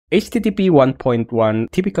HTTP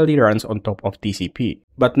 1.1 typically runs on top of TCP,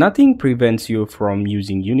 but nothing prevents you from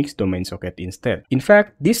using Unix Domain Socket instead. In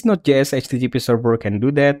fact, this Node.js HTTP server can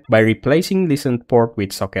do that by replacing listened port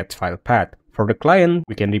with socket file path. For the client,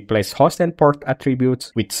 we can replace host and port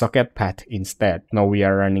attributes with socket path instead. Now we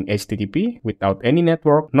are running HTTP without any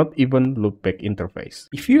network, not even loopback interface.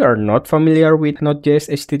 If you are not familiar with Node.js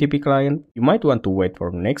HTTP client, you might want to wait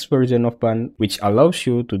for the next version of BAN, which allows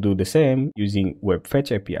you to do the same using Web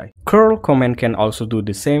Fetch API. Curl command can also do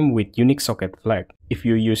the same with Unix Socket flag. If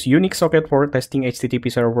you use Unix Socket for testing HTTP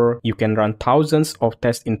server, you can run thousands of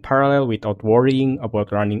tests in parallel without worrying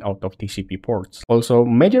about running out of TCP ports. Also,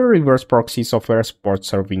 major reverse proxy software supports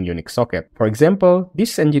serving Unix Socket. For example,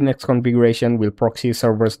 this Nginx configuration will proxy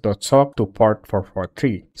servers.sock to port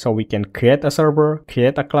 443. So we can create a server,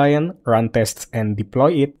 create a client, run tests, and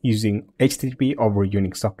deploy it using HTTP over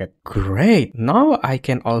Unix Socket. Great! Now I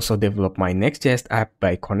can also develop my Next.js app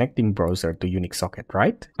by connecting browser to Unix Socket,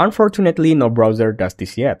 right? Unfortunately, no browser does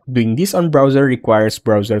this yet. Doing this on browser requires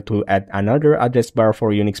browser to add another address bar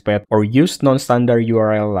for Unix path or use non-standard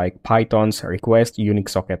URL like Python's request Unix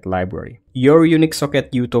Socket library. Your Unix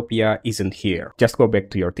Socket utopia isn't here. Just go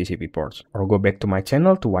back to your TCP ports or go back to my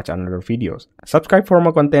channel to watch another videos. Subscribe for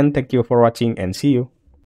more content. Thank you for watching and see you.